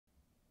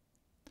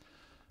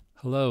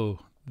Hello,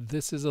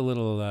 this is a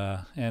little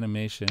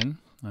animation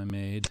I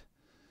made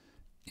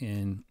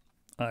in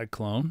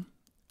iClone,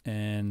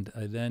 and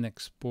I then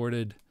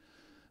exported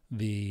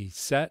the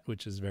set,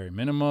 which is very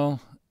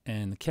minimal,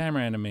 and the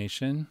camera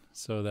animation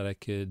so that I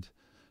could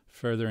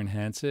further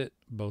enhance it,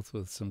 both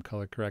with some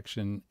color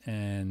correction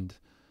and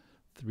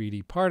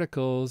 3D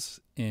particles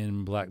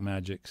in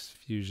Blackmagic's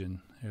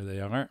Fusion. Here they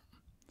are.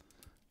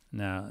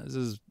 Now, this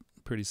is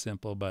pretty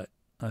simple, but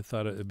I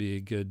thought it would be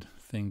a good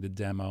thing to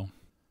demo.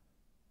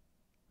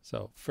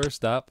 So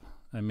first up,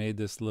 I made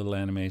this little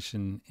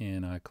animation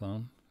in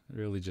iClone,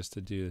 really just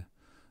to do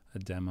a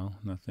demo,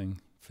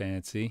 nothing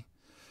fancy.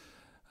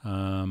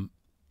 And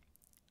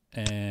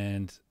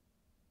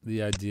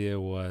the idea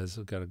was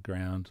I've got a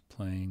ground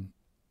plane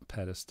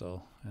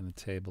pedestal and a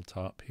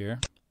tabletop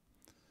here,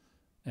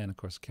 and of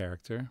course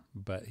character,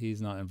 but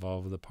he's not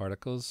involved with the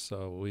particles,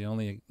 so we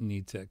only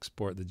need to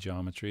export the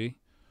geometry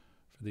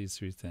for these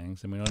three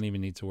things, and we don't even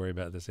need to worry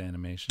about this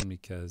animation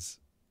because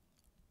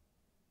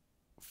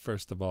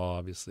first of all,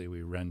 obviously,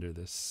 we render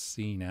this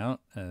scene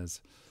out as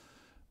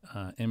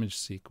image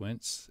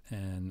sequence,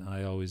 and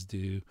I always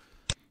do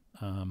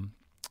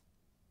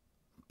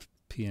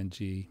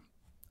PNG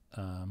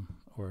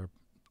or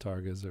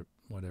Targas or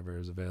whatever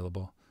is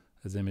available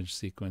as image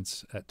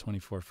sequence at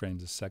 24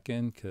 frames a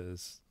second,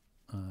 because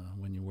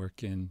when you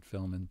work in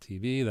film and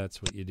TV,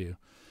 that's what you do.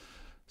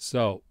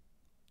 So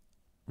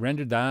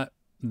render that.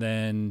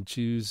 Then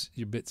choose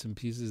your bits and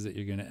pieces that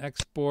you're going to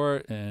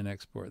export and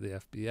export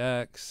the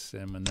FBX.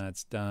 And when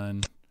that's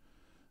done,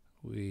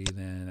 we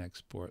then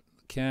export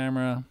the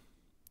camera.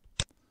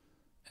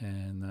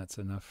 And that's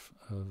enough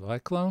of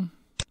iClone.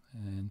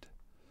 And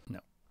no.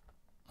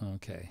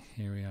 Okay,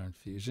 here we are in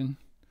Fusion.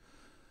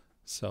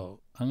 So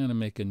I'm going to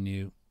make a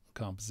new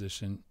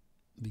composition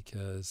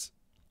because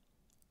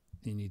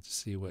you need to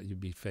see what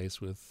you'd be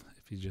faced with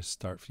if you just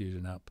start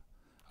Fusion up.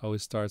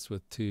 Always starts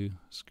with two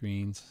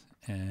screens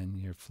and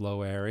your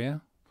flow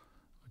area,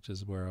 which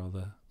is where all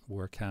the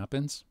work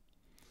happens.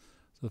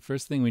 So the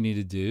first thing we need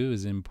to do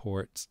is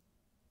import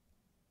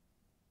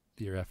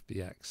your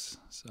FBX.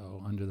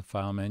 So under the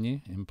File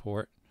menu,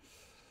 import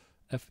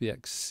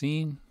FBX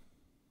scene.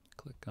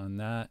 Click on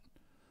that.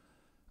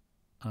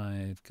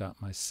 I've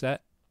got my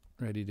set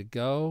ready to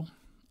go.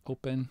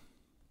 Open.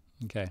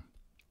 Okay.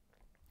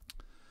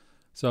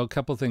 So a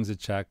couple things to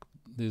check.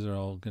 These are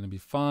all going to be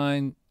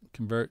fine.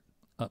 Convert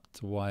up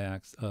to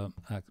y-axis,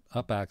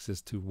 up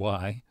axis to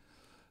y.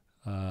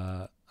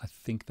 I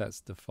think that's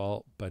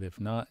default, but if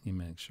not, you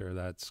make sure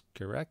that's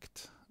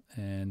correct.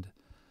 And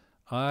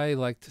I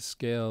like to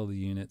scale the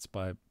units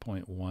by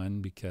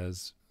 0.1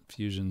 because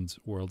Fusion's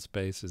world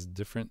space is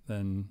different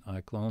than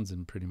iClone's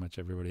and pretty much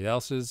everybody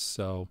else's,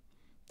 so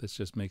this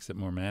just makes it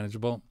more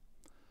manageable.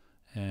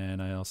 And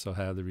I also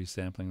have the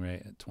resampling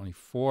rate at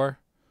 24.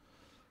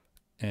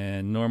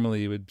 And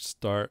normally you would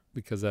start,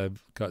 because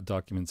I've got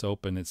documents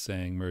open, it's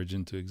saying merge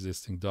into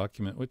existing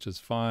document, which is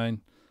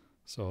fine.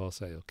 So I'll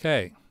say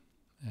OK,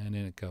 and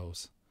in it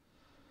goes.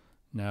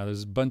 Now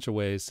there's a bunch of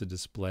ways to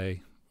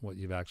display what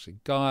you've actually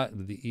got.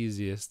 The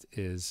easiest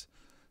is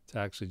to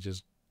actually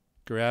just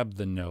grab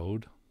the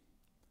node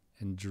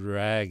and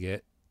drag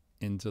it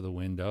into the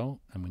window.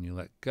 And when you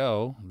let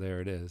go,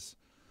 there it is.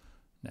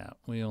 Now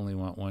we only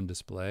want one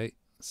display,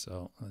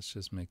 so let's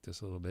just make this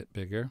a little bit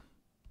bigger.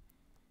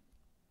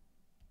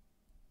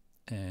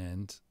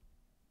 And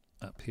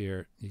up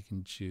here you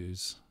can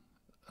choose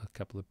a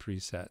couple of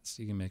presets.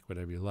 You can make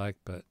whatever you like,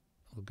 but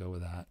we'll go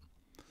with that.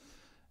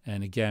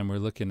 And again, we're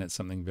looking at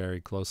something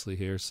very closely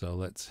here, so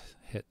let's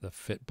hit the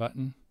fit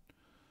button.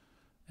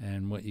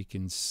 And what you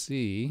can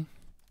see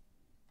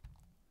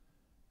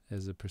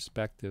is a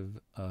perspective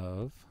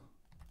of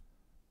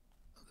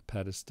the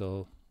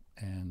pedestal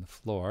and the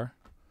floor.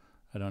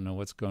 I don't know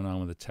what's going on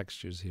with the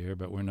textures here,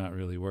 but we're not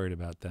really worried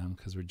about them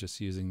because we're just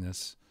using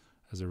this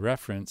as a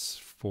reference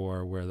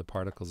for where the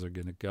particles are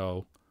going to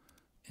go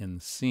in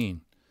the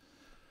scene.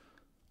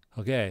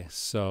 Okay,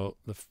 so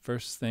the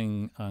first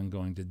thing I'm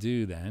going to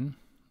do then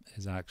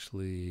is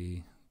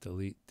actually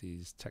delete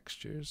these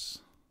textures.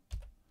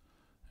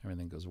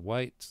 Everything goes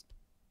white.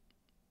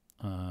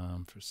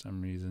 For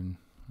some reason,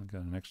 I've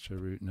got an extra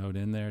root node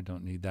in there.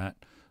 Don't need that.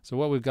 So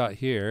what we've got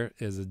here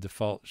is a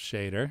default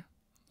shader,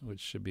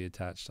 which should be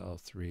attached to all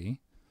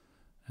three.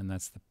 And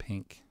that's the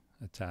pink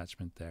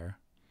attachment there.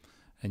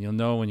 And you'll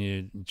know when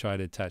you try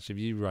to attach, if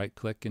you right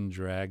click and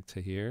drag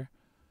to here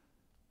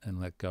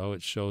and let go,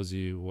 it shows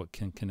you what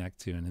can connect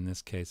to. And in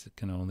this case, it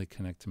can only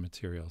connect to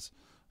materials.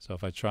 So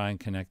if I try and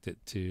connect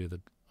it to the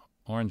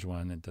orange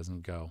one, it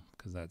doesn't go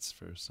because that's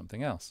for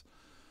something else.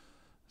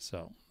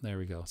 So there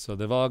we go. So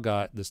they've all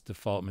got this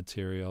default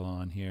material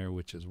on here,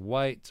 which is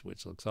white,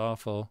 which looks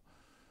awful.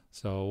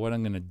 So what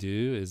I'm going to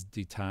do is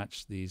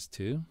detach these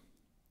two.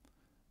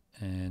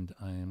 And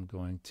I am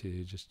going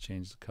to just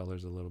change the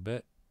colors a little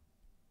bit.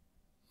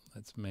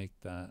 Let's make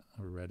that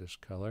a reddish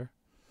color.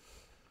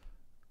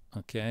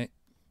 Okay,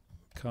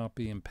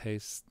 copy and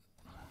paste.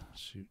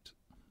 Shoot.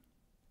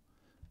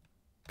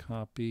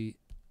 Copy,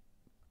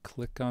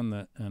 click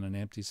on an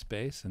empty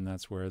space, and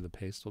that's where the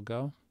paste will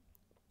go.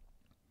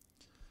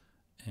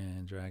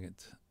 and drag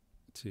it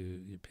to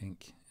your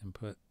pink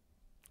input.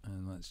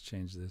 And let's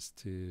change this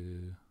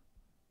to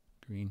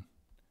green.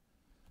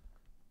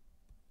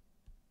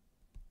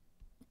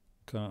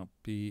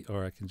 Copy,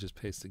 or I can just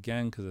paste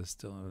again because I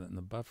still have it in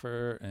the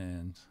buffer,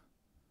 and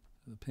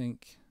the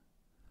pink.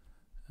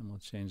 And we'll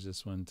change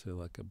this one to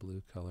like a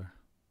blue color.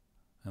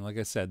 And like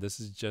I said, this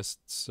is just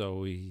so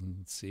we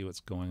can see what's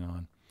going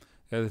on.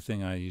 The other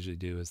thing I usually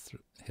do is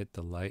hit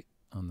the light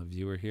on the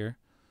viewer here.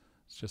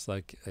 It's just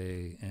like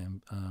a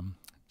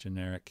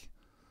generic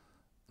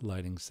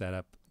lighting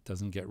setup. It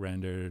doesn't get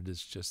rendered,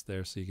 it's just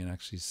there so you can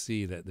actually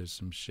see that there's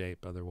some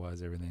shape,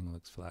 otherwise everything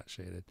looks flat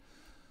shaded.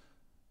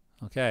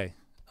 Okay,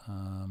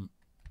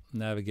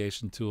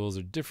 navigation tools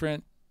are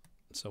different,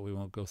 so we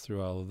won't go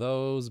through all of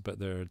those, but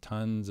there are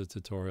tons of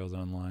tutorials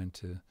online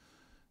to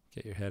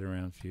get your head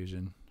around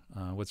Fusion.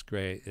 What's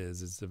great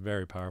is it's a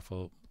very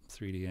powerful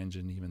 3D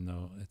engine, even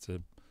though it's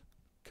a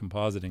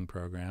compositing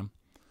program,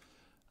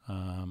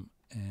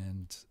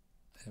 and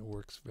it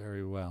works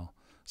very well.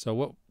 So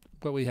what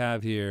we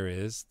have here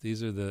is,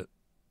 these are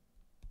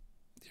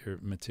your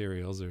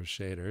materials or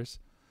shaders.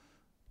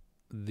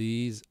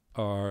 These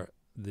are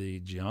the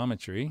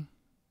geometry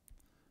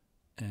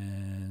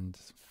and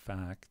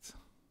fact,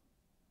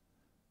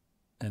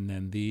 and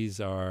then these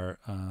are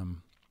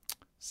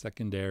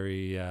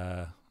secondary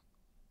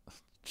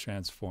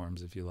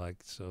transforms, if you like,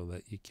 so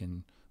that you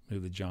can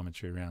move the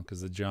geometry around,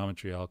 because the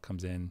geometry all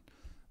comes in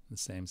the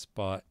same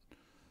spot,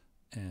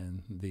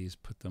 and these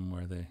put them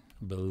where they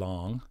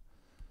belong.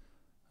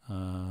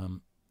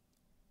 And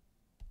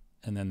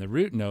then the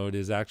root node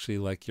is actually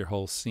like your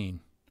whole scene.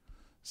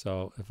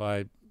 So if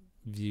I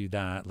view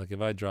that, like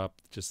if I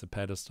drop just the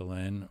pedestal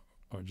in,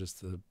 or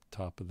just the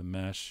top of the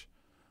mesh,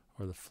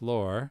 or the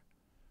floor,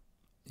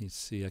 you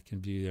see I can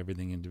view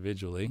everything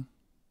individually.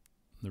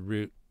 The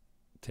root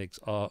takes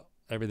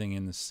everything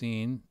in the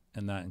scene,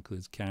 and that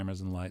includes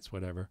cameras and lights,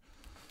 whatever.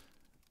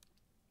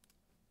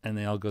 And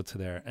they all go to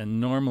there. And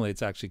normally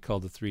it's actually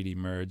called a 3D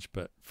merge,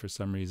 but for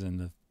some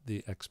reason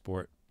the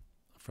export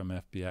from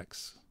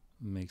FBX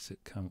makes it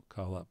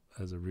call up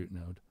as a root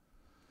node.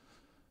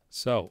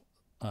 So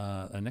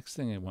the next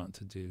thing I want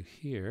to do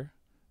here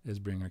is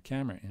bring our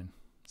camera in.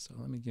 So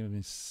let me give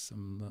me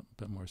some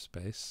bit more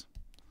space.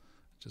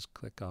 Just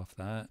click off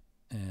that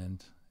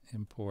and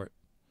import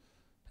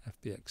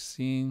FBX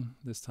scene.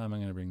 This time I'm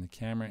going to bring the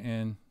camera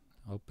in,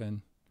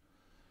 open.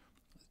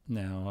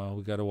 Now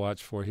we got to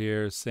watch for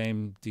here,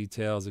 same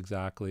details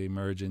exactly,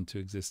 merge into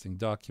existing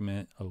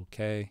document,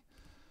 okay.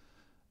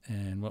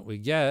 And what we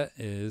get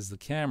is the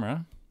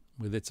camera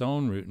with its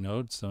own root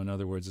node. So in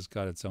other words, it's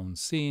got its own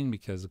scene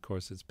because of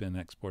course it's been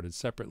exported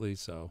separately,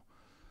 so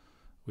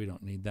we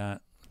don't need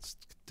that. Let's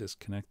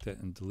disconnect it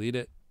and delete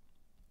it.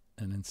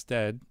 And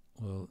instead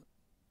we'll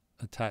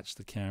attach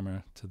the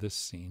camera to this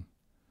scene.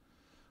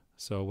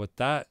 So what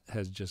that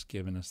has just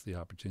given us the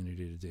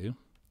opportunity to do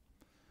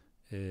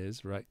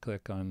is right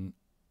click on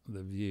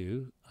the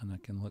view, and I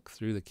can look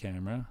through the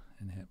camera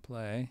and hit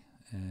play,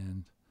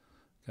 and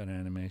got an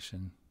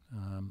animation.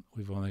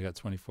 We've only got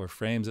 24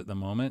 frames at the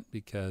moment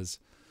because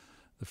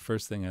the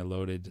first thing I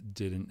loaded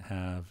didn't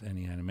have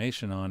any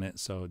animation on it,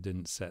 so it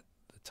didn't set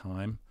the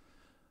time.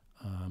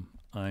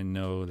 I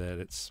know that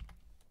it's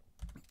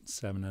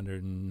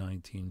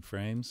 719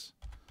 frames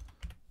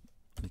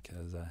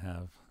because I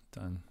have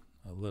done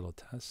a little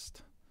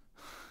test.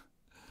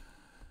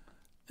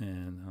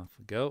 And off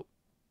we go.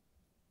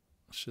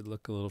 Should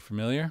look a little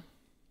familiar.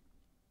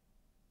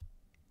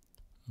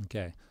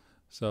 Okay,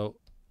 so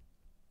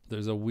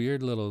there's a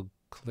weird little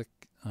click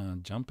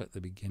jump at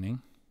the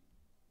beginning,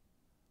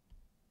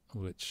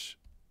 which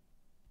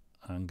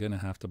I'm gonna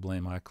have to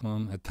blame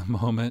iClone at the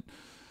moment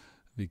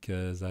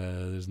because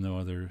there's no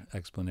other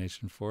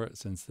explanation for it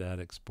since that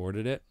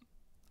exported it.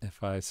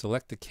 If I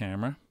select the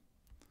camera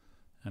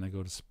and I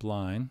go to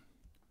spline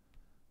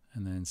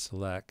and then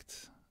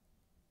select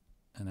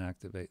and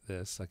activate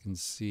this, I can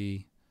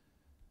see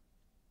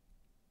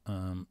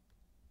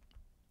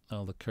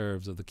all the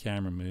curves of the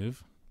camera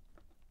move.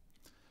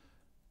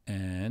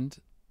 And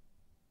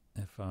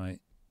if I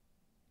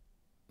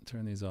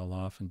turn these all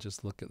off and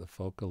just look at the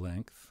focal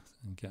length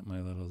and get my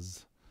little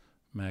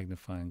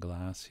magnifying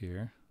glass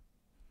here,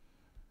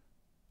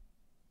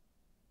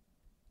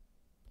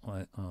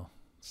 oh,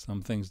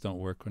 some things don't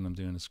work when I'm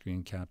doing a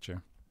screen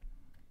capture.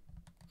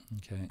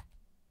 Okay.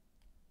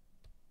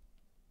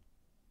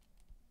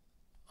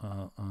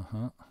 There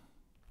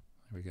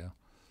we go.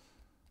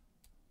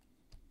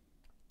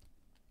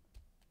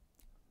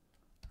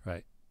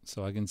 Right,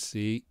 so I can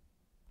see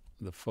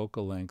the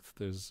focal length.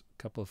 There's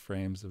a couple of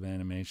frames of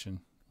animation,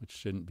 which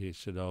shouldn't be, it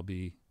should all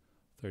be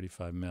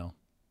 35 mil.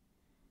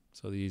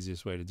 So the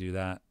easiest way to do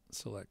that,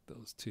 select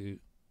those two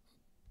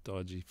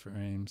dodgy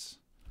frames,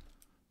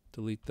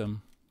 delete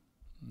them.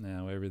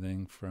 Now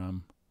everything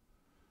from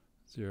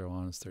 0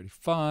 on is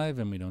 35,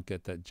 and we don't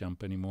get that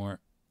jump anymore.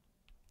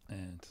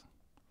 And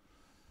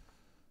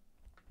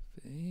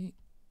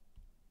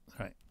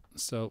right,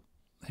 so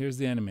here's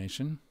the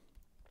animation,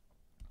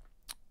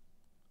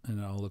 and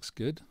it all looks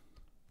good.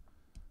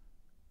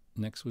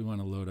 next we want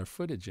to load our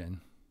footage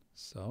in.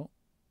 So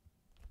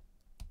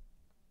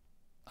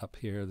up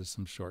here there's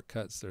some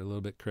shortcuts. They're a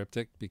little bit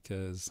cryptic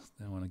because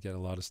I want to get a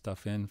lot of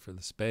stuff in for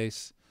the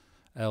space.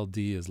 LD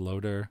is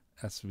loader,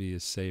 SV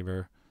is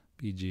saver,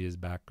 BG is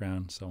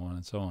background, so on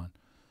and so on.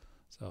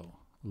 So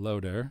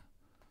loader,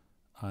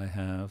 I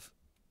have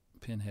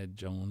Pinhead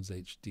Jones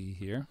HD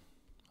here.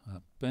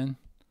 Up in.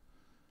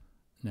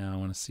 Now I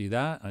want to see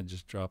that. I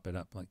just drop it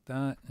up like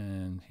that,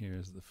 and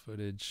here's the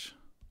footage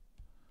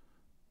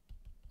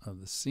of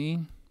the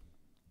scene.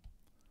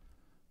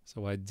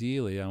 So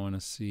ideally I want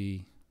to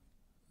see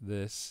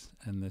this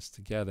and this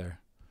together.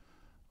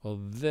 Well,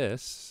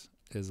 this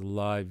is a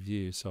live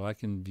view, so I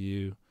can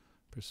view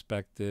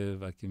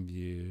perspective, I can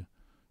view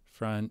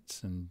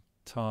front and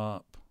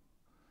top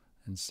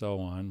and so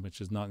on,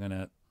 which is not going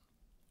to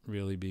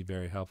really be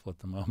very helpful at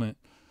the moment.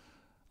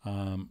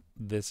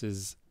 This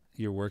is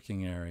your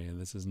working area.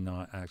 This is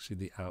not actually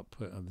the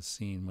output of the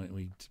scene.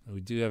 We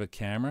do have a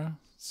camera,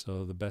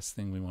 so the best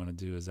thing we want to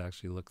do is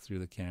actually look through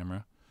the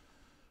camera,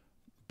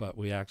 but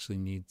we actually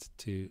need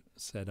to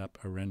set up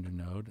a render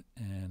node,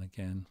 and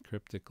again,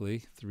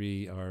 cryptically,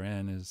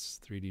 3RN is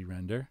 3D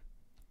render.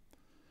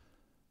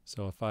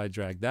 So if I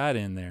drag that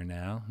in there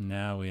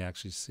now we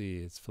actually see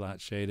it's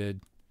flat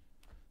shaded,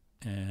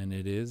 and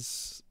it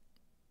is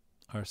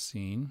our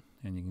scene,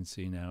 and you can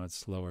see now it's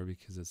slower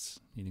because it's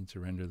needing to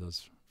render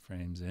those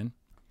frames in.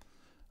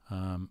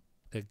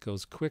 It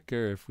goes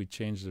quicker if we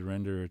change the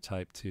renderer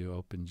type to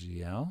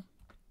OpenGL.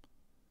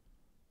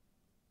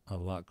 A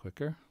lot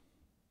quicker.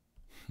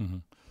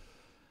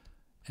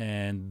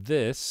 And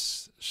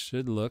this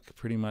should look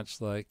pretty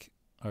much like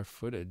our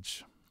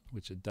footage,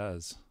 which it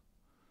does.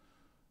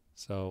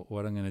 So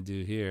what I'm going to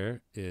do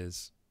here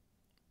is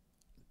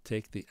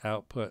take the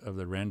output of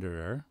the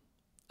renderer,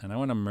 and I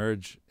want to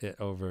merge it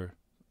over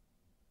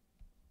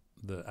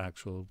the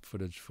actual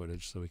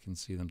footage so we can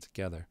see them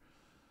together.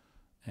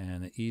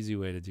 And the easy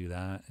way to do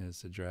that is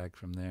to drag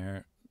from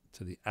there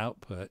to the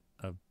output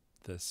of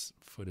this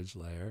footage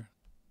layer,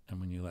 and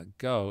when you let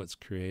go, it's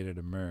created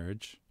a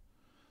merge.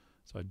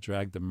 So I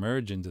drag the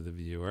merge into the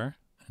viewer,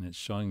 and it's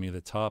showing me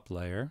the top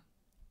layer,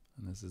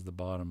 and this is the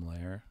bottom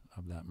layer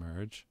of that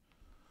merge.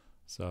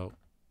 So,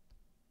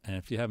 and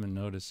if you haven't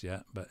noticed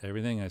yet, but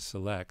everything I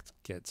select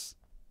gets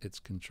its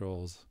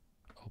controls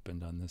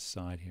opened on this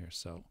side here.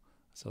 So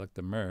select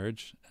the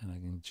merge, and I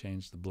can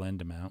change the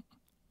blend amount,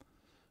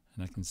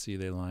 and I can see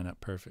they line up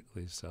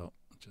perfectly. So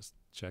just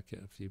check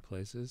it a few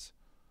places.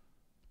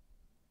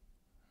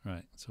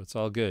 Right, so it's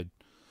all good.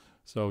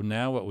 So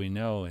now what we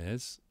know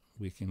is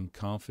we can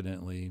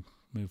confidently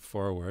move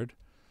forward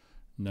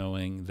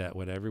knowing that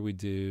whatever we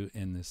do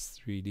in this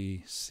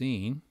 3D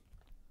scene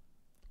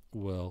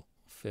will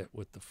fit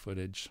with the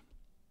footage,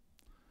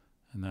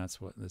 and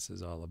that's what this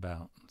is all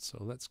about. So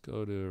let's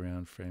go to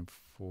around frame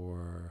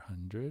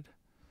 400,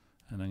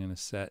 and I'm going to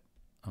set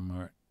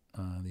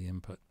the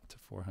input to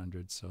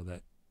 400 so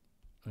that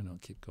we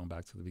don't keep going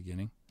back to the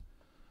beginning.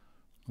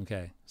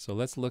 Okay, so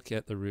let's look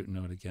at the root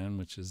node again,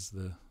 which is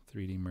the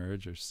 3D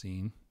merge or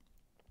scene.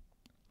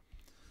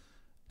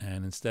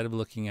 And instead of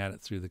looking at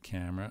it through the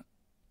camera,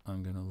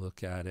 I'm going to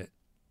look at it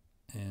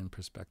in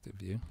perspective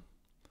view.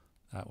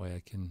 That way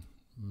I can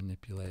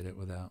manipulate it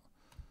without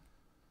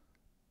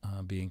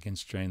being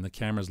constrained. The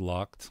camera's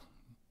locked.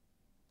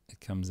 It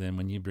comes in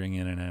when you bring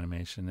in an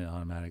animation, it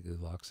automatically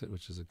locks it,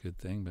 which is a good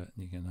thing, but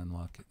you can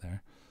unlock it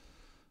there.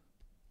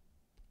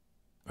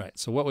 Right,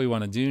 so what we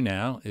want to do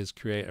now is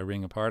create a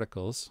ring of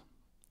particles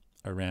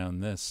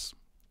around this.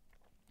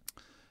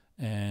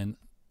 And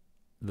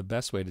the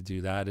best way to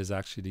do that is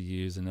actually to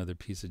use another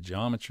piece of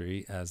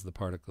geometry as the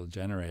particle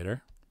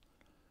generator.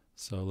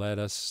 So let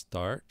us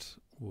start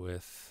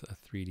with a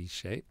 3D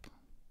shape,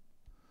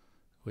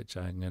 which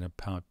I'm going to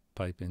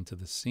pipe into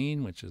the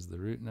scene, which is the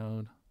root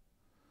node.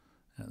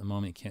 At the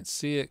moment you can't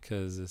see it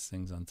because this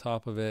thing's on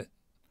top of it,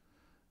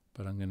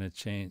 but I'm going to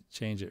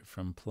change it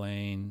from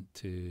plane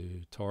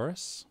to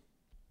torus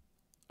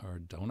or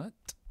donut.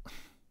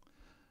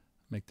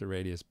 Make the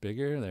radius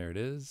bigger. There it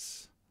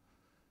is.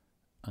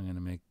 I'm going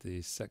to make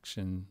the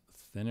section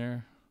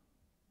thinner,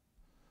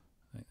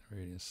 make the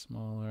radius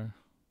smaller,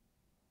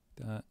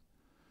 like that.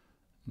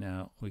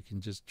 Now we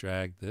can just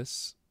drag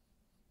this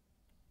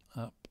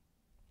up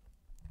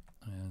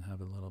and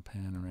have a little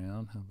pan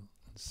around.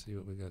 Let's see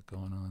what we got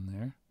going on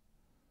there.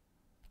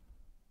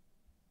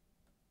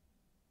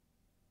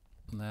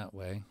 And that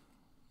way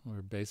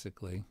we're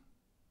basically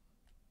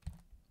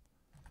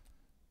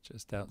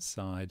just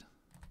outside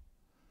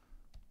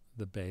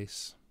the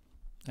base.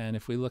 And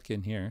if we look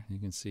in here, you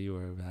can see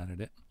where I've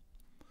added it.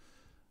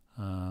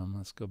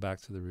 Let's go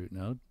back to the root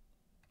node.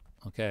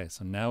 Okay,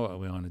 so now what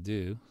we want to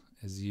do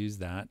is use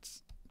that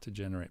to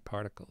generate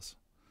particles.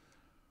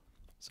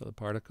 So the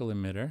particle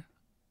emitter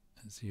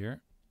is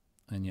here,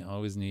 and you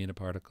always need a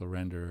particle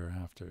renderer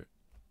after it.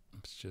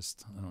 It's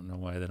just, I don't know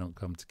why they don't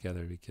come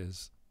together,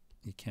 because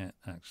you can't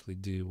actually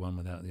do one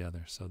without the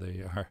other. So there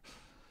you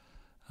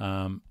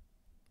are.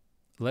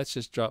 Let's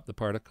just drop the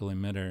particle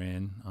emitter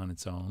in on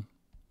its own.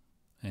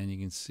 And you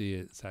can see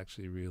it's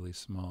actually really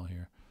small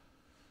here.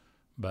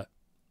 But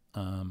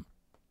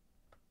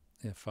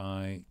if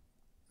I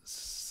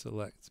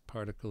select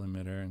particle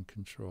emitter and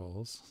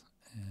controls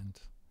and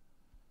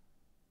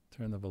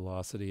turn the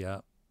velocity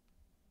up,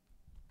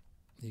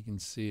 you can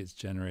see it's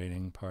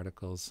generating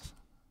particles,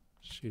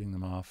 shooting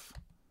them off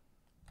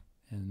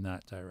in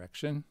that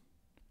direction.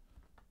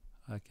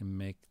 I can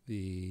make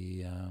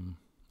the, I'm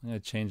going to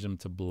change them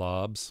to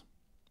blobs.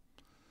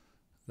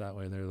 That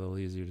way they're a little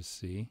easier to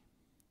see.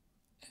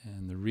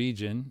 And the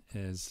region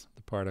is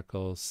the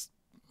particles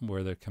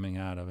where they're coming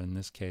out of. In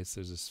this case,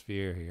 there's a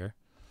sphere here.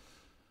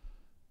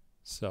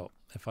 So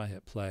if I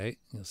hit play,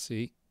 you'll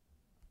see.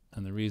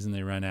 And the reason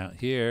they run out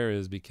here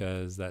is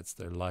because that's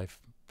their life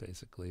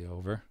basically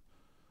over.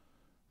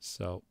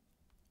 So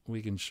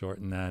we can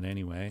shorten that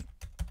anyway.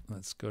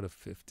 Let's go to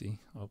 50.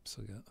 Oops,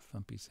 I got a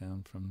thumpy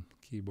sound from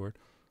the keyboard.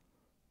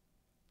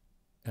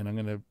 And I'm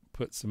going to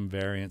put some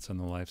variance on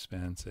the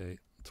lifespan, say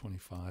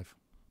 25.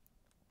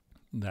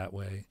 That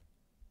way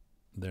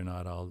they're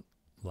not all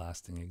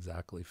lasting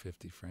exactly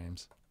 50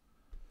 frames.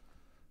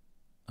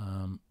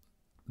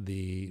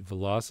 The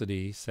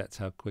velocity sets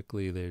how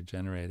quickly they're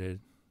generated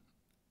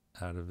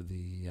out of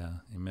the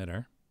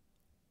emitter.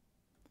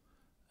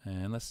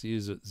 And let's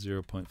use it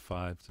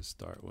 0.5 to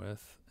start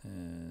with.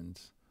 And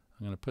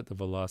I'm going to put the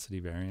velocity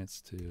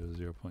variance to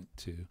 0.2.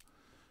 And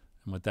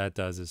what that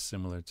does is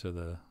similar to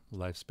the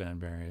lifespan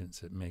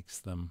variance. It makes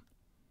them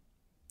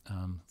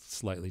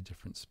slightly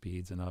different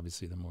speeds. And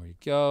obviously the more you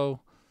go,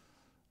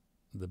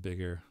 the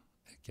bigger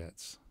it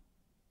gets.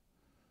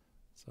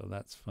 So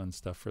that's fun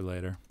stuff for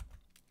later.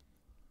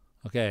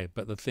 Okay,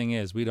 but the thing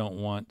is, we don't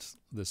want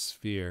the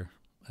sphere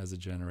as a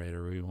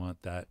generator. We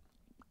want that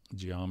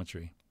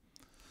geometry.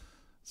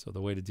 So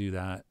the way to do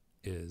that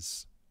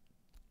is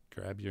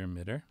grab your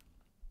emitter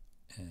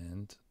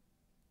and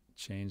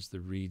change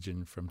the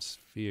region from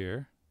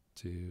sphere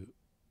to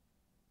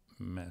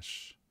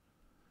mesh.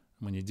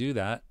 When you do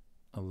that,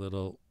 a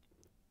little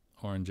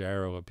orange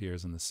arrow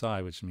appears on the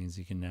side, which means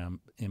you can now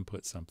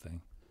input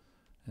something.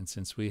 And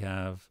since we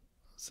have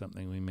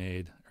something we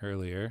made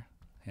earlier,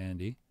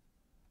 handy,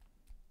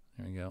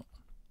 there we go,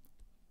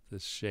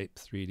 this shape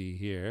 3D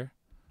here,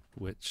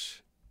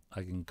 which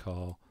I can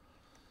call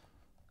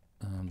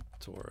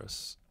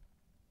torus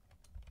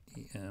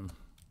EM,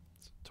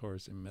 so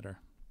torus emitter.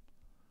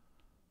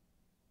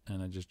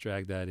 And I just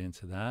drag that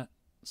into that.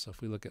 So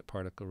if we look at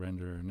particle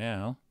renderer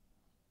now,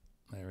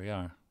 there we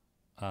are.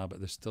 But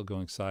they're still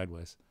going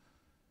sideways.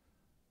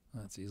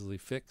 That's easily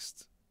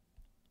fixed.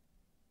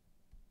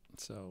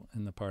 So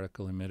in the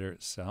particle emitter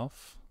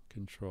itself,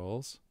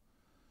 controls,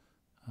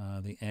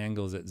 the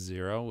angle is at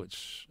 0,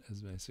 which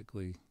is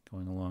basically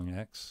going along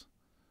X.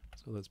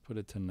 So let's put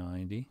it to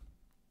 90.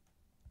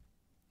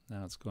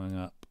 Now it's going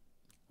up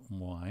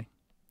Y.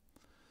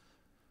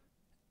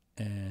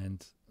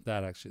 And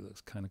that actually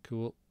looks kind of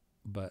cool,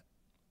 but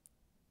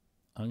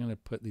I'm going to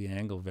put the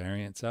angle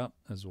variance up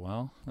as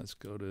well. Let's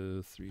go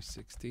to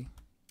 360.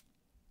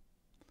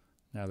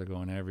 Now they're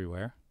going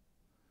everywhere,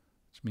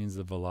 which means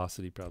the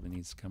velocity probably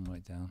needs to come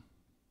right down.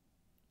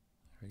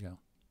 There we go.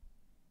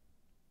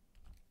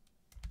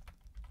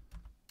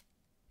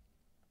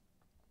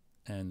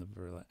 And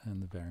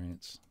the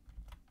variance.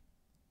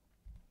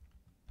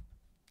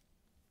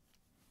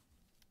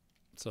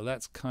 So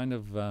that's kind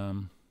of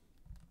the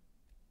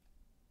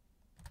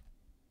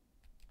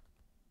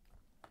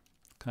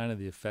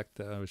effect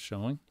that I was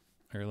showing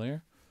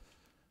earlier.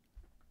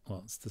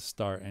 Well, it's the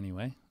start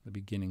anyway, the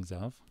beginnings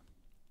of.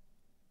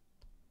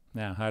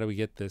 Now, how do we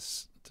get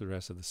this to the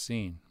rest of the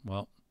scene?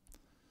 Well,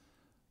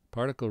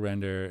 particle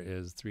render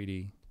is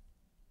 3D,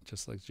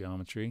 just like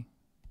geometry.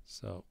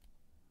 So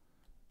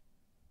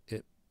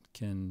it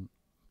can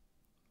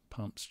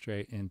pump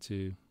straight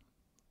into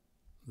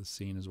the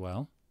scene as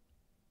well.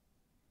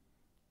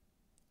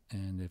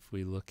 And if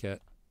we look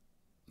at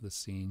the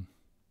scene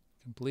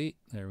complete,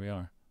 there we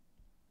are.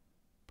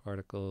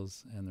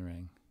 Particles and the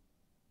ring.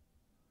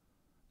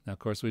 Now, of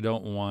course, we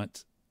don't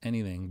want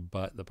anything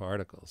but the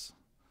particles.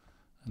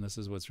 And this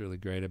is what's really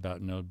great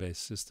about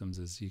node-based systems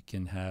is you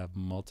can have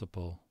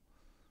multiple,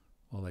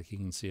 well, like you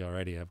can see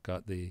already, I've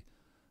got the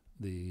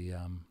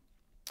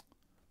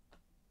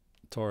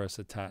torus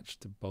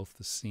attached to both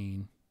the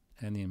scene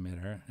and the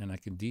emitter, and I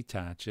can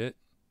detach it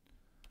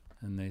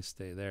and they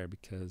stay there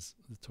because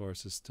the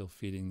torus is still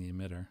feeding the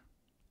emitter.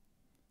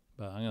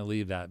 But I'm going to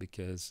leave that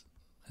because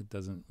it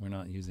doesn't, we're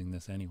not using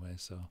this anyway,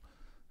 so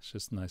it's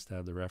just nice to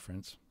have the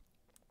reference.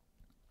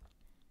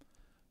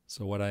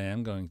 So what I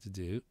am going to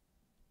do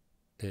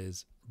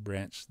is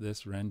branch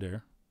this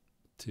render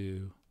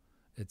to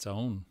its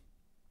own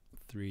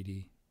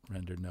 3D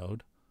render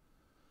node,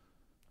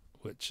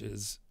 which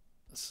is,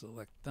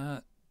 select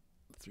that,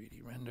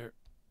 3D render.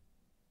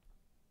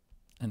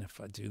 And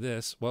if I do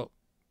this, well,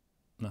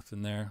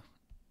 nothing there.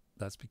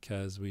 That's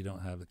because we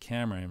don't have the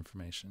camera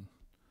information.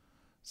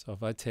 So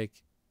if I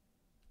take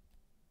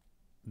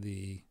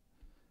the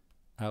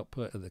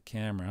output of the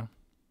camera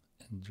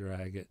and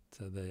drag it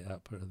to the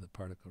output of the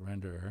particle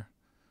renderer,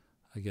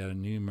 I get a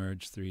new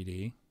merge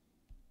 3D.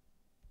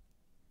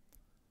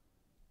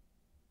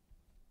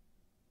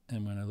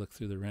 And when I look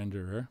through the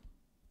renderer,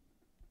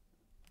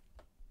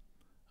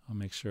 I'll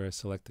make sure I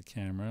select the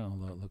camera,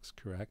 although it looks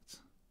correct.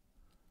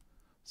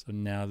 So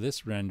now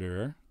this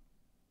renderer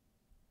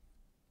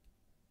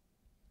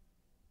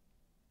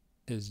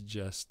is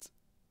just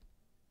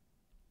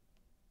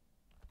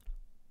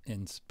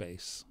in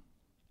space.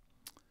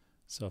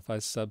 So if I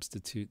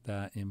substitute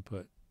that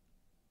input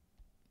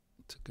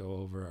to go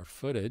over our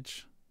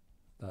footage,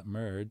 that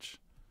merge,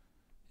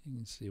 you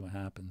can see what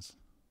happens.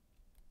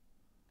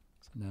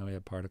 So now we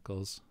have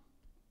particles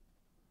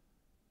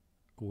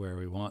where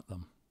we want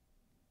them,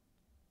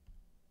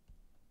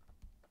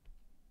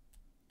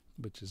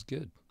 which is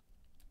good.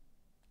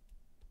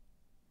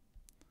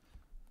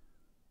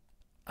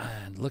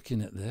 And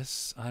looking at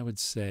this, I would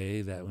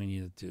say that we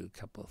need to do a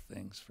couple of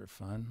things for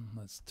fun.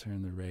 Let's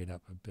turn the rate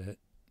up a bit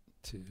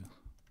to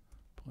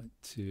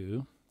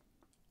 0.2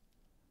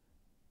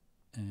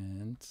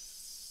 and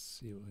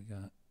see what we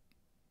got.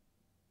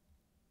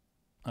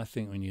 I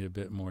think we need a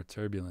bit more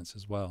turbulence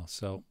as well.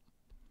 So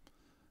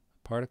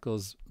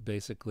particles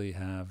basically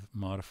have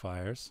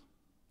modifiers.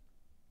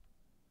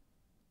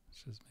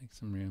 Let's just make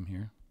some room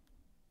here.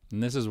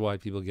 And this is why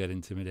people get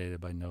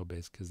intimidated by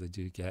node-base, because they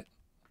do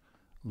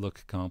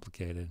look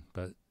complicated,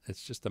 but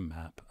it's just a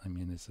map. I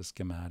mean, it's a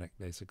schematic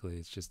basically.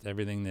 It's just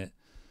everything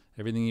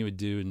you would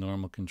do in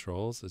normal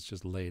controls. It's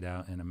just laid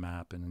out in a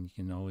map, and you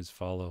can always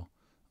follow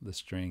the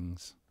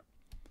strings.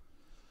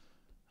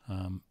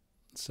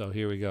 So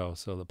here we go.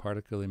 So the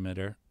particle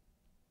emitter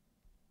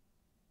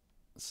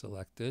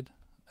selected.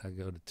 I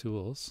go to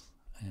Tools,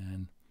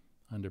 and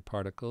under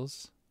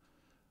Particles,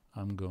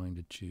 I'm going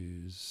to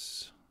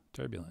choose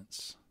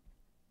Turbulence.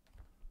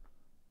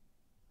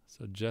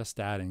 So just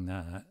adding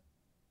that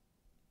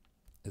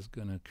is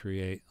going to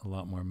create a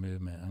lot more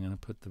movement. I'm going to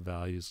put the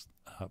values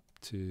up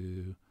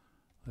to,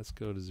 let's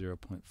go to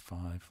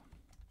 0.5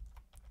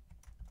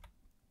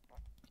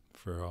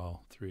 for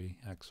all three,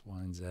 X, Y,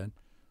 and Z,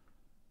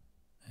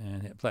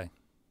 and hit play.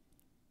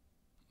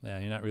 Yeah,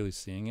 you're not really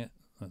seeing it.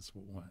 Let's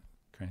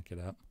crank it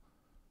up.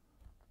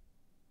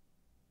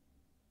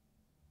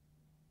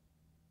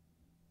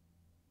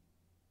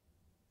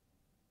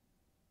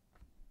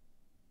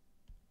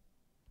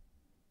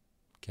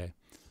 Okay.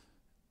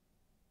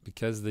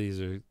 Because these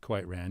are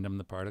quite random,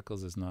 the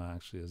particles is not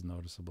actually as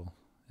noticeable.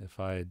 If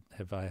I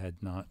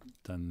had not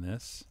done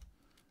this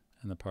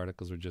and the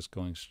particles were just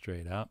going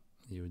straight up,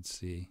 you would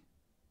see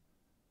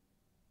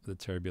the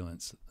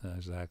turbulence.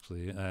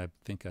 I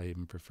think I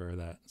even prefer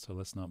that. So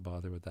let's not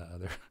bother with that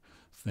other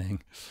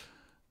thing.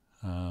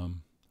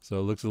 So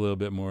it looks a little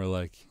bit more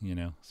like, you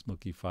know,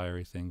 smoky,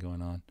 fiery thing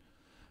going on.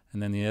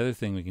 And then the other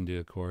thing we can do,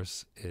 of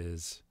course,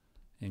 is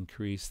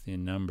increase the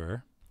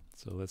number.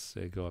 So let's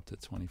say go up to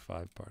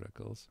 25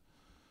 particles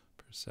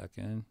per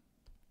second.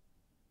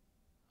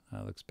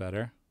 That looks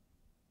better.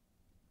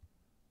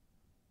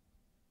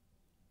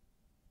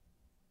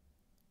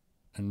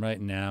 And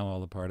right now all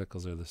the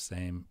particles are the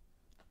same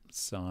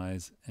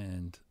size,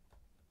 and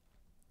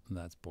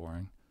that's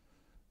boring.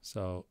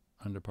 So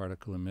under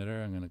particle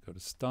emitter, I'm going to go to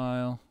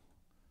Style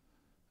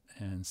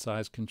and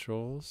Size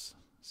Controls,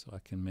 so I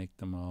can make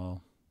them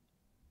all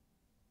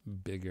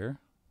bigger.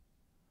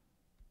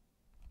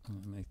 I'm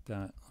going to make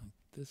that like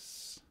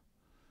this.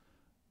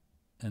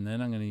 And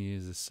then I'm going to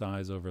use the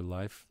Size over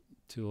Life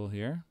tool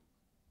here.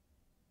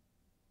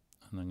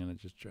 And I'm going to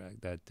just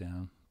drag that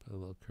down, put a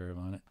little curve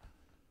on it.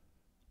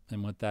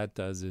 And what that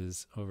does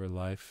is, over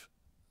life,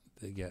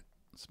 they get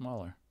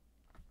smaller.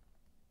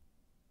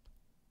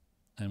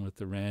 And with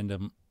the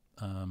random,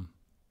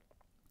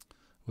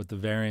 with the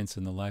variance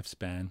in the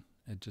lifespan,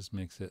 it just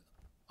makes it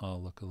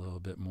all look a little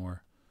bit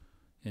more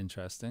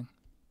interesting.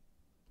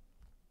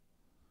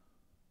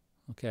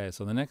 Okay,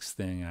 so the next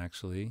thing,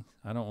 actually,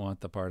 I don't want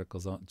the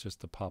particles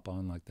just to pop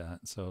on like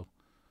that. So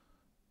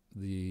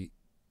the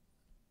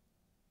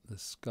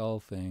skull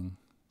thing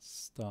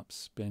stops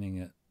spinning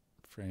at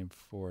frame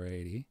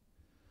 480.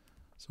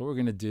 So what we're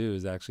going to do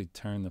is actually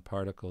turn the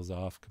particles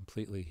off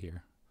completely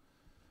here.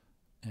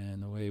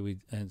 And the way and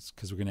it's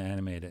because we're going to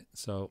animate it.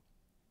 So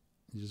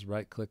you just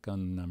right click on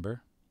the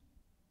number,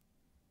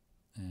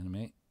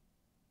 animate,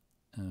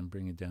 and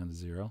bring it down to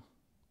 0.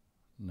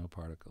 No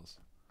particles.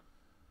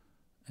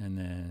 And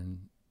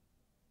then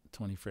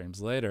 20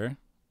 frames later,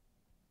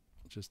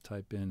 just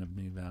type in a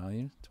new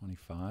value,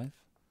 25,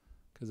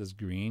 because it's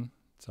green.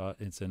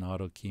 It's in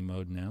auto key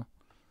mode now.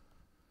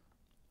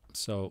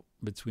 So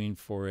between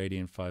 480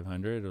 and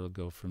 500, it'll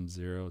go from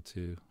 0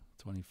 to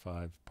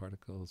 25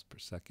 particles per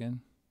second.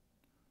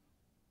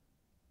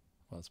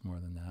 Well, it's more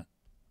than that.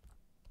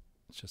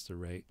 It's just a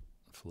rate,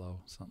 flow,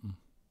 something.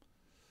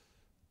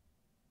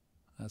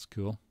 That's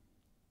cool.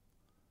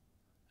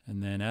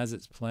 And then as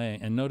it's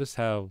playing, and notice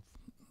how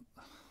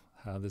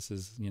this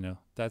is, you know,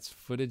 that's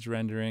footage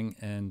rendering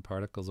and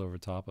particles over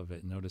top of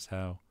it. Notice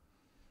how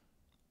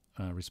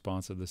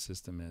responsive the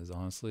system is.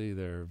 Honestly,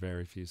 there are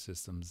very few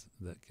systems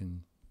that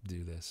can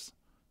do this,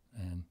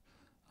 and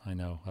I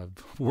know I've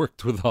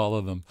worked with all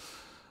of them.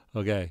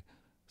 Okay,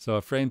 so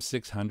at frame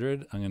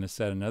 600, I'm going to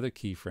set another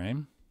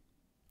keyframe,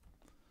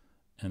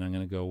 and I'm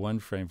going to go 1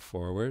 frame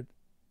forward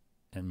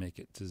and make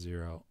it to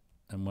 0.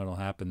 And what will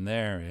happen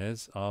there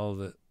is all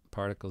the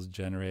particles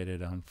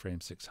generated on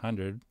frame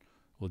 600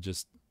 will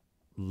just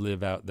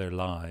live out their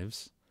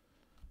lives,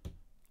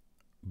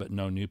 but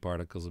no new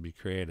particles will be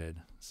created.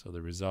 So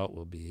the result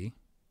will be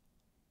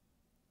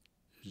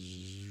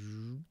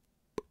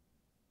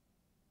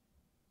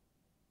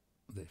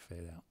they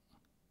fade out.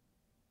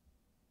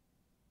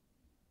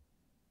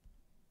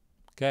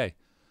 Okay,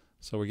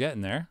 so we're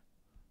getting there.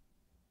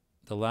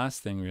 The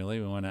last thing, really,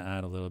 we want to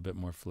add a little bit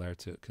more flare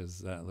to it because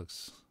that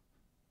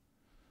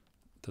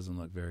doesn't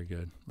look very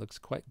good. Looks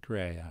quite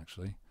gray,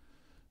 actually.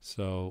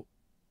 So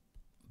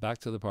back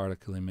to the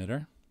particle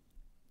emitter.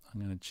 I'm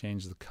going to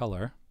change the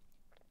color.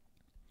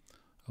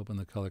 Open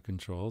the color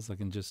controls. I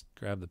can just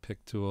grab the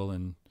pick tool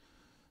and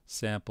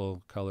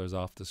sample colors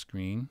off the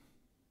screen.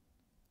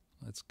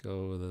 Let's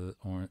go with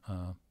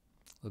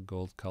the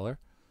gold color.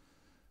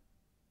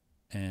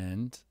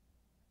 And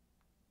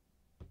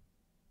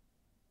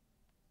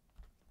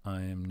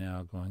I am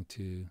now going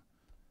to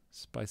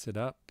spice it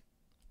up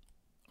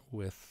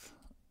with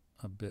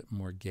a bit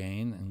more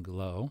gain and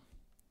glow.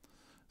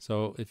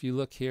 So if you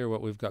look here,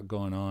 what we've got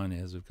going on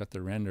is we've got the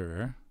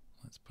renderer.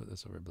 Let's put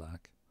this over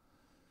black.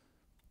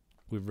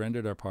 We've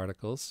rendered our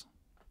particles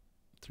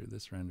through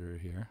this renderer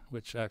here,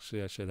 which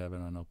actually I should have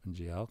it on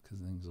OpenGL because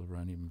things will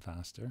run even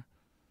faster.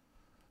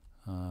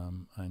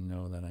 I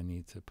know that I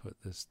need to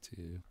put this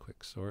to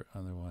quick sort,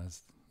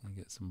 otherwise you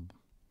get some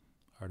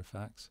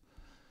artifacts.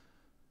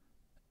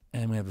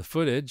 And we have the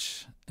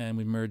footage, and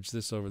we merge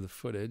this over the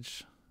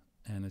footage,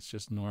 and it's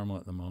just normal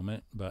at the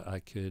moment, but I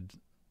could,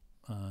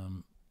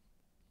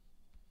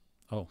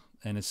 oh,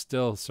 and it's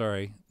still,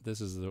 sorry, this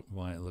is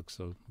why it looks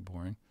so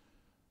boring.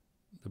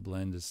 The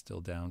blend is still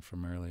down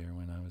from earlier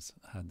when I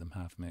had them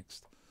half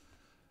mixed.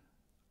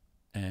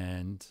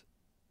 And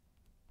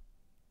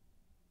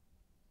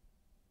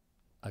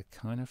I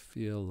kind of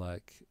feel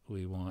like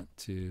we want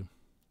to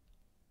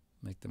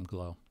make them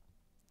glow.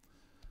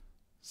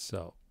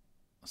 So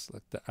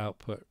select the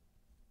output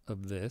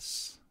of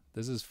this.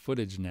 This is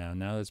footage now.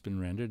 Now that it's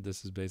been rendered,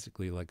 this is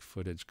basically like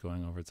footage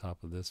going over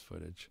top of this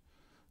footage.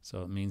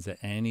 So it means that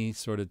any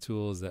sort of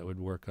tools that would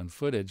work on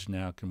footage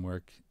now can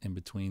work in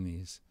between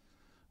these,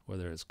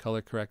 whether it's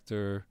color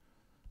corrector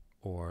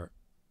or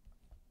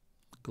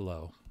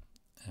glow.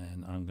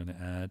 And I'm going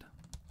to add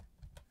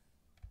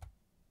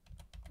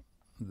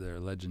their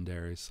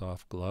legendary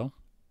soft glow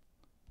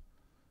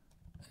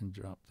and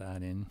drop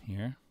that in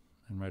here.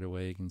 And right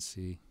away you can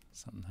see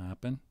something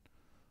happen.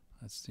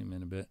 Let's zoom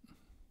in a bit.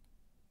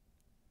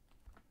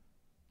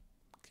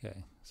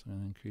 Okay, so I'm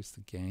going to increase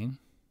the gain.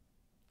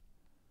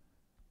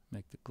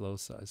 Make the glow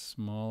size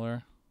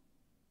smaller.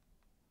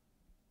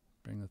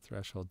 Bring the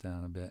threshold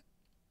down a bit.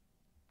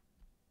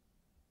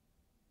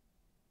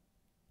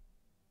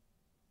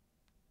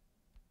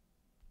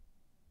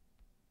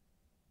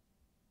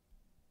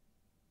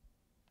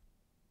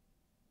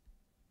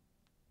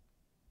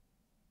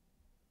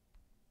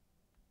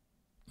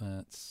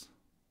 That's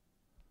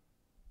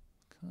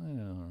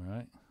kind of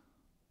alright.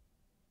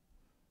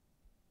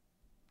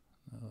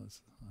 I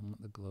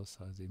want the glow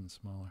size even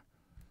smaller.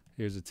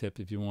 Here's a tip: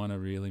 if you want to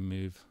really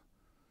move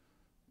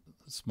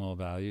small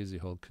values, you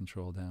hold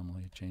Control down while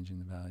you're changing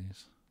the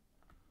values.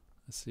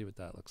 Let's see what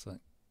that looks like.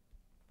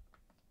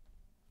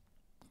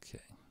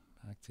 Okay,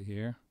 back to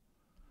here.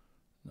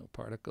 No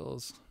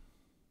particles.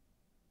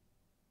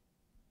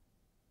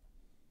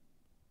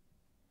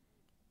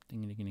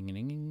 Ding ding ding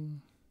ding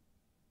ding.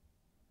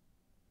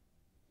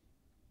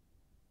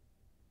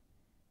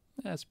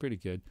 That's pretty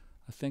good.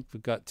 I think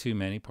we've got too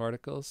many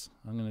particles.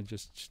 I'm going to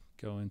just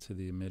go into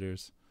the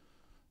emitters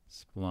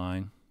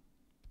spline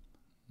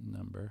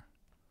number,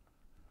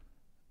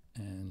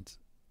 and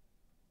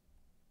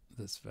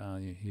this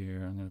value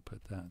here, I'm going to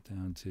put that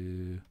down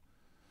to,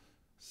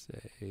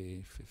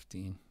 say,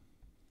 15.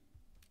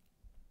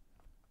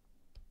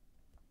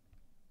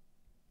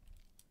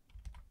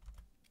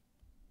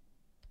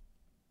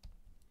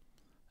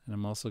 And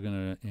I'm also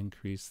going to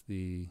increase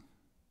the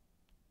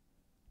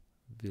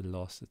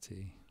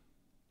velocity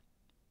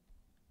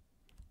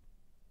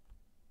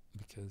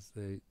because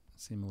they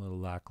seem a little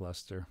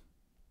lackluster.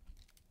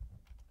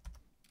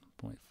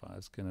 0.5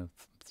 is going to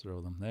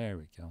throw them. There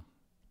we go.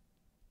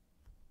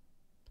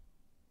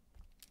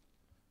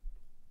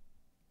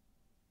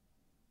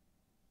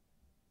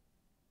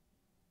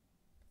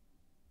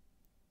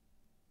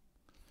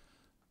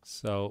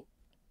 So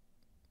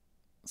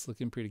it's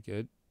looking pretty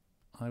good.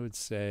 I would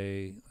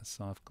say the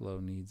soft glow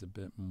needs a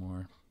bit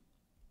more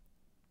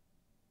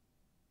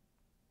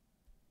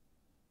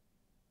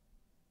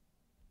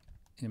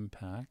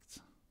impact,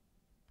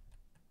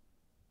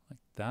 like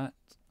that.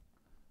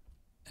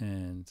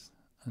 And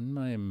on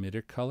my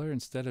emitter color,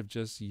 instead of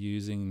just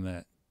using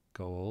that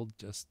gold,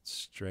 just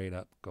straight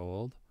up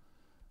gold,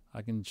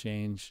 I can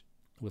change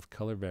with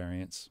color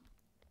variants.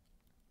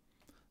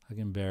 I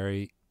can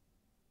vary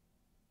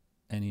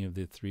any of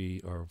the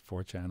 3 or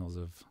 4 channels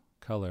of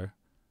color,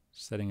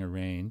 setting a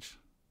range.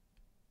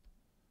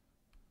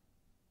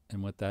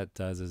 And what that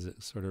does is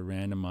it sort of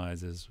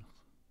randomizes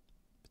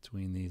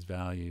between these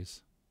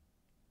values.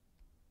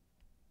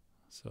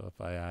 So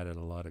if I added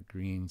a lot of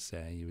green,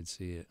 say, you would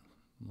see it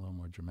a little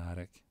more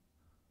dramatic.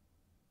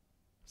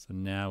 So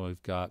now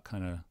we've got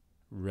kind of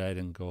red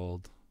and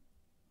gold,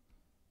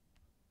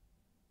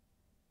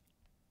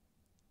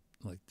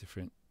 like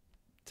different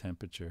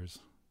temperatures,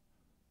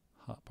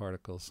 hot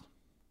particles.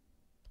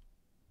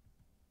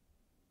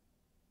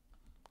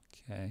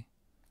 Okay,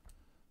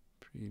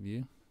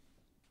 preview,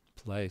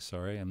 play,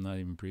 sorry, I'm not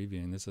even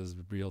previewing, this is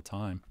real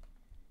time.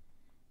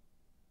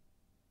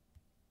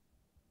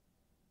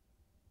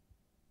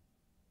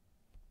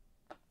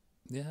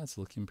 Yeah, it's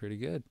looking pretty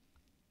good.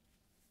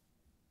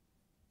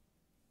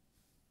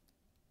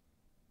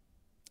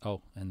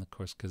 Oh, and of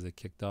course, because they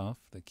kicked off,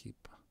 they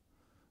keep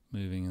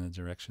moving in the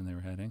direction they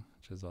were heading,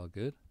 which is all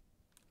good.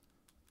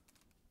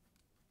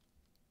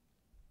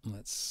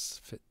 Let's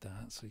fit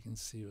that so you can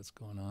see what's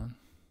going on.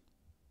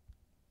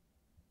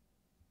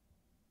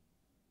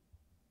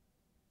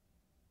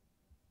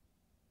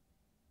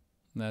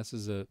 Now, this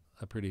is a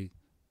pretty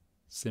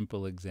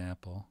simple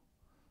example.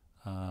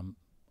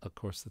 Of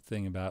course, the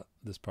thing about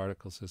this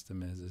particle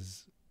system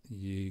is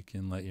you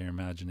can let your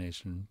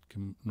imagination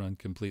run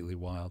completely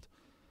wild.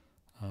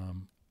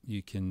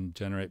 You can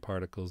generate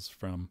particles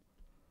from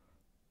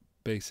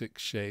basic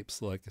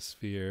shapes like a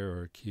sphere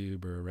or a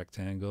cube or a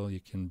rectangle.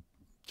 You can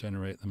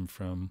generate them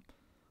from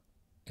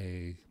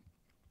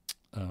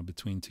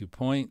between 2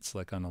 points,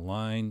 like on a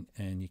line,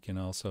 and you can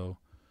also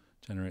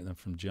generate them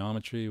from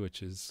geometry,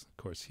 which is, of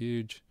course,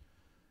 huge.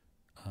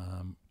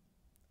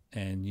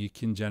 And you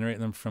can generate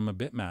them from a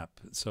bitmap.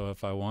 So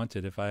if I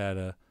wanted, if I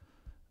had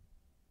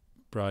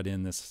brought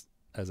in this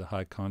as a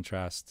high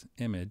contrast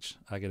image,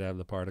 I could have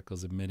the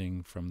particles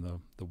emitting from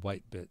the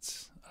white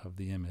bits of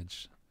the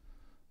image.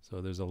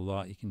 So there's a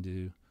lot you can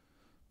do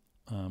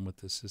with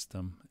this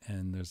system,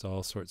 and there's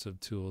all sorts of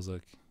tools.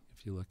 Like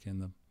if you look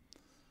in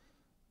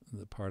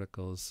the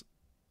particles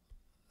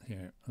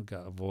here, I've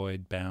got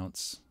void,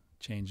 bounce,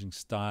 changing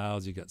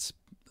styles. You got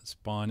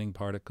spawning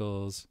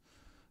particles.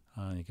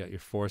 You got your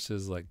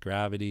forces like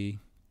gravity.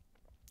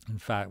 In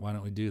fact, why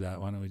don't we do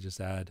that? Why don't we just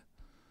add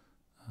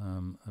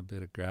a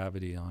bit of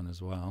gravity on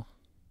as well?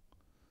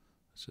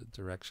 It's a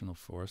directional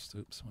force.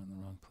 Oops, went in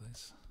the wrong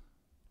place.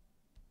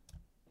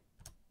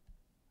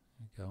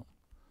 There you go.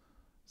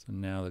 So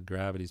now the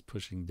gravity's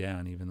pushing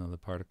down, even though the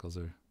particles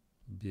are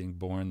being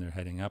born, they're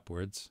heading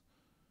upwards.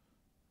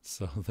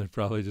 So they're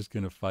probably just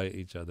going to fight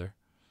each other.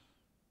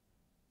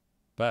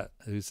 But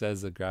who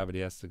says that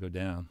gravity has to go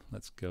down?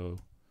 Let's go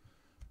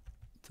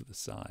to the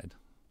side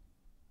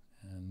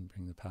and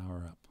bring the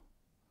power up.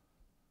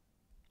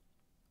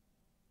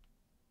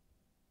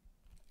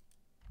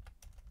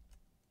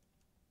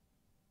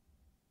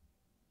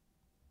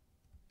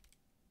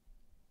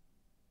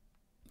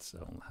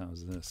 So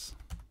how's this?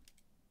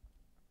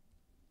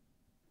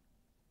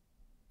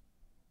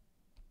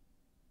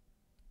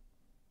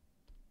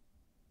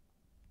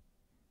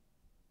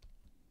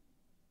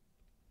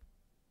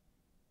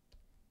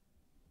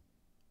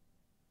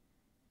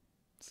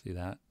 See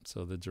that?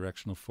 So the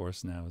directional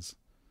force now is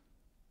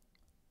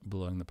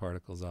blowing the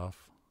particles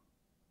off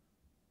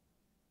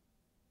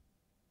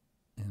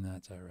in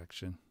that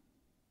direction.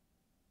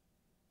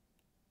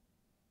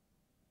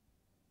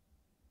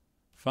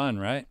 Fun,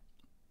 right?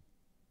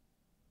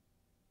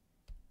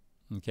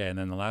 Okay, and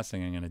then the last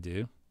thing I'm going to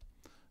do,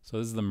 so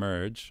this is the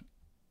merge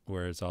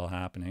where it's all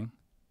happening.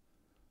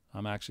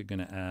 I'm actually going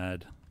to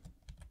add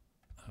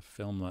a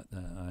filmlet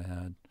that I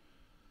had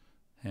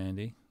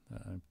handy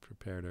that I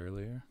prepared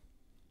earlier.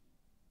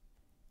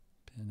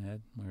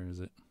 Pinhead, where is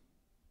it?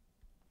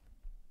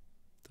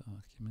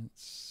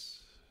 Documents.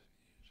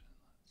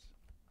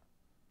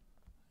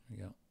 There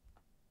we go.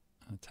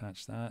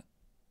 Attach that.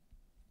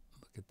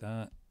 Look at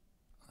that.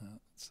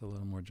 It's a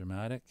little more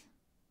dramatic.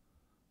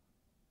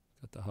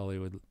 Got the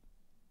Hollywood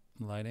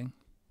lighting.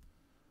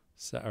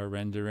 Set our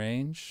render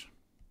range.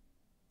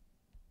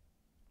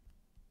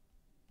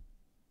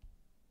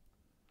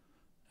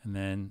 And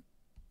then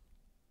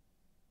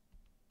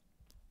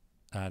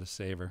add a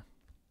saver.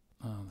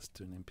 Oh, let's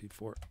do an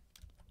MP4.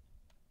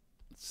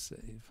 Let's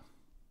save.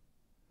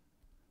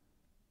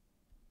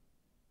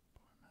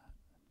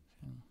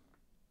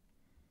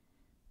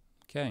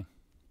 Okay.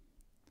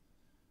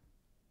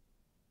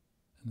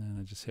 And then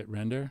I just hit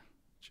render,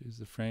 choose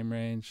the frame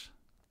range,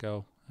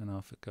 go, and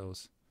off it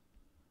goes.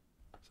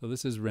 So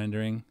this is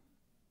rendering.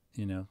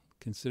 You know,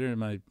 consider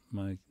my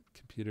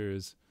computer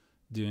is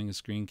doing a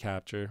screen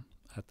capture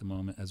at the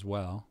moment as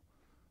well.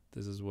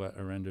 This is what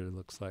a render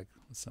looks like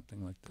with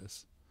something like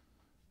this,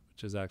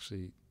 which is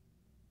actually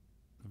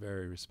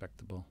very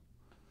respectable.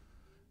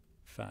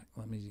 In fact,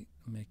 let me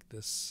make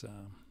this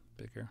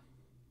bigger.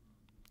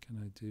 Can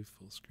I do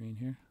full screen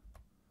here?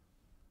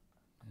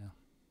 Yeah.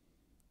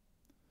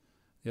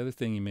 The other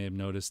thing you may have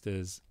noticed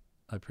is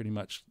I pretty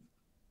much,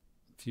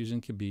 Fusion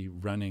can be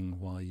running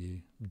while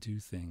you do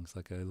things.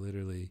 Like I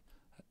literally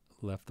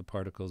left the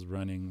particles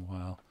running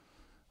while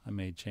I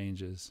made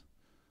changes.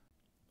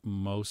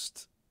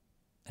 Most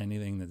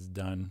anything that's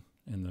done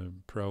in the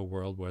pro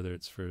world, whether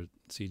it's for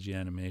CG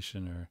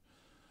animation or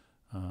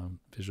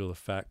visual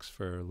effects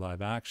for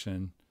live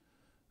action,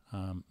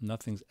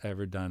 nothing's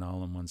ever done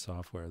all in one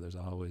software. There's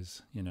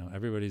always,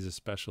 everybody's a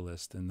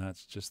specialist, and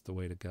that's just the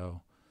way to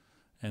go.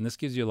 And this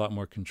gives you a lot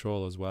more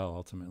control as well,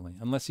 ultimately,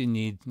 unless you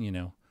need,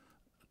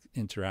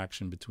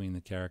 interaction between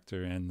the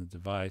character and the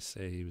device.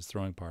 Say he was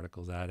throwing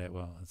particles at it,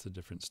 well, that's a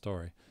different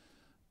story.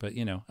 But,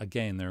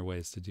 again, there are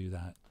ways to do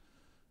that.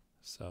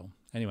 So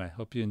anyway,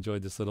 hope you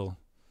enjoyed this little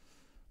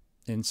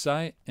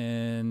insight,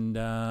 and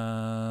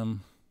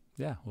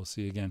yeah, we'll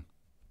see you again.